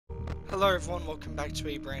Hello everyone, welcome back to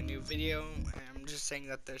a brand new video. I'm just saying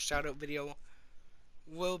that the shoutout video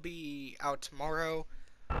will be out tomorrow.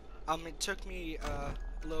 It took me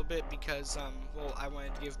a little bit because well, I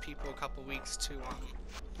wanted to give people a couple weeks to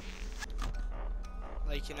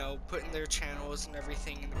like, you know, put in their channels and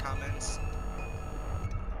everything in the comments.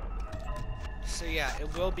 So yeah,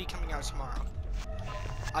 it will be coming out tomorrow.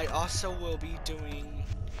 I also will be doing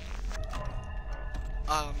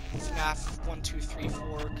FNAF 1, 2, 3,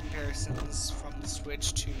 4 comparisons from the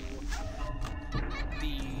Switch to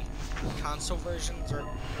the console versions, or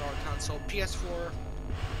console PS4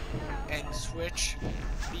 and Switch,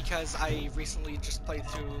 because I recently just played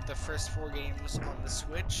through the first 4 games on the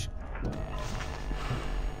Switch, and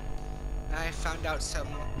I found out some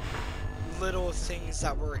little things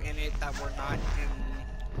that were in it that were not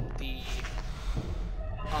in the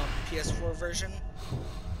PS4 version.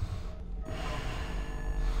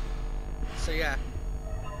 So yeah.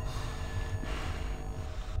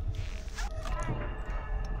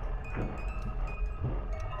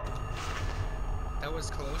 That was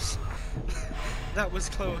close. That was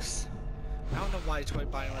close. I don't know why Toy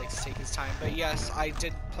Bonnie likes to take his time, but yes, I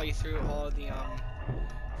did play through all of the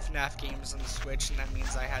FNAF games on the Switch, and that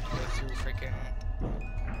means I had to go through freaking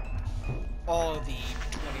all of the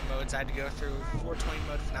 20 modes. I had to go through 420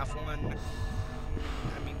 mode FNAF 1.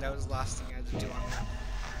 I mean, that was the last thing I had to do on there.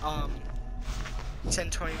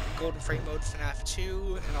 1020 Golden Frame mode FNAF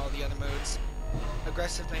 2, and all the other modes.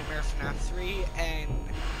 Aggressive Nightmare FNAF 3, and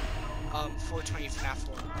 420 FNAF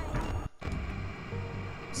 4.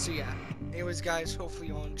 So yeah, anyways guys, hopefully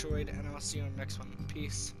you all enjoyed, and I'll see you on the next one.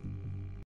 Peace.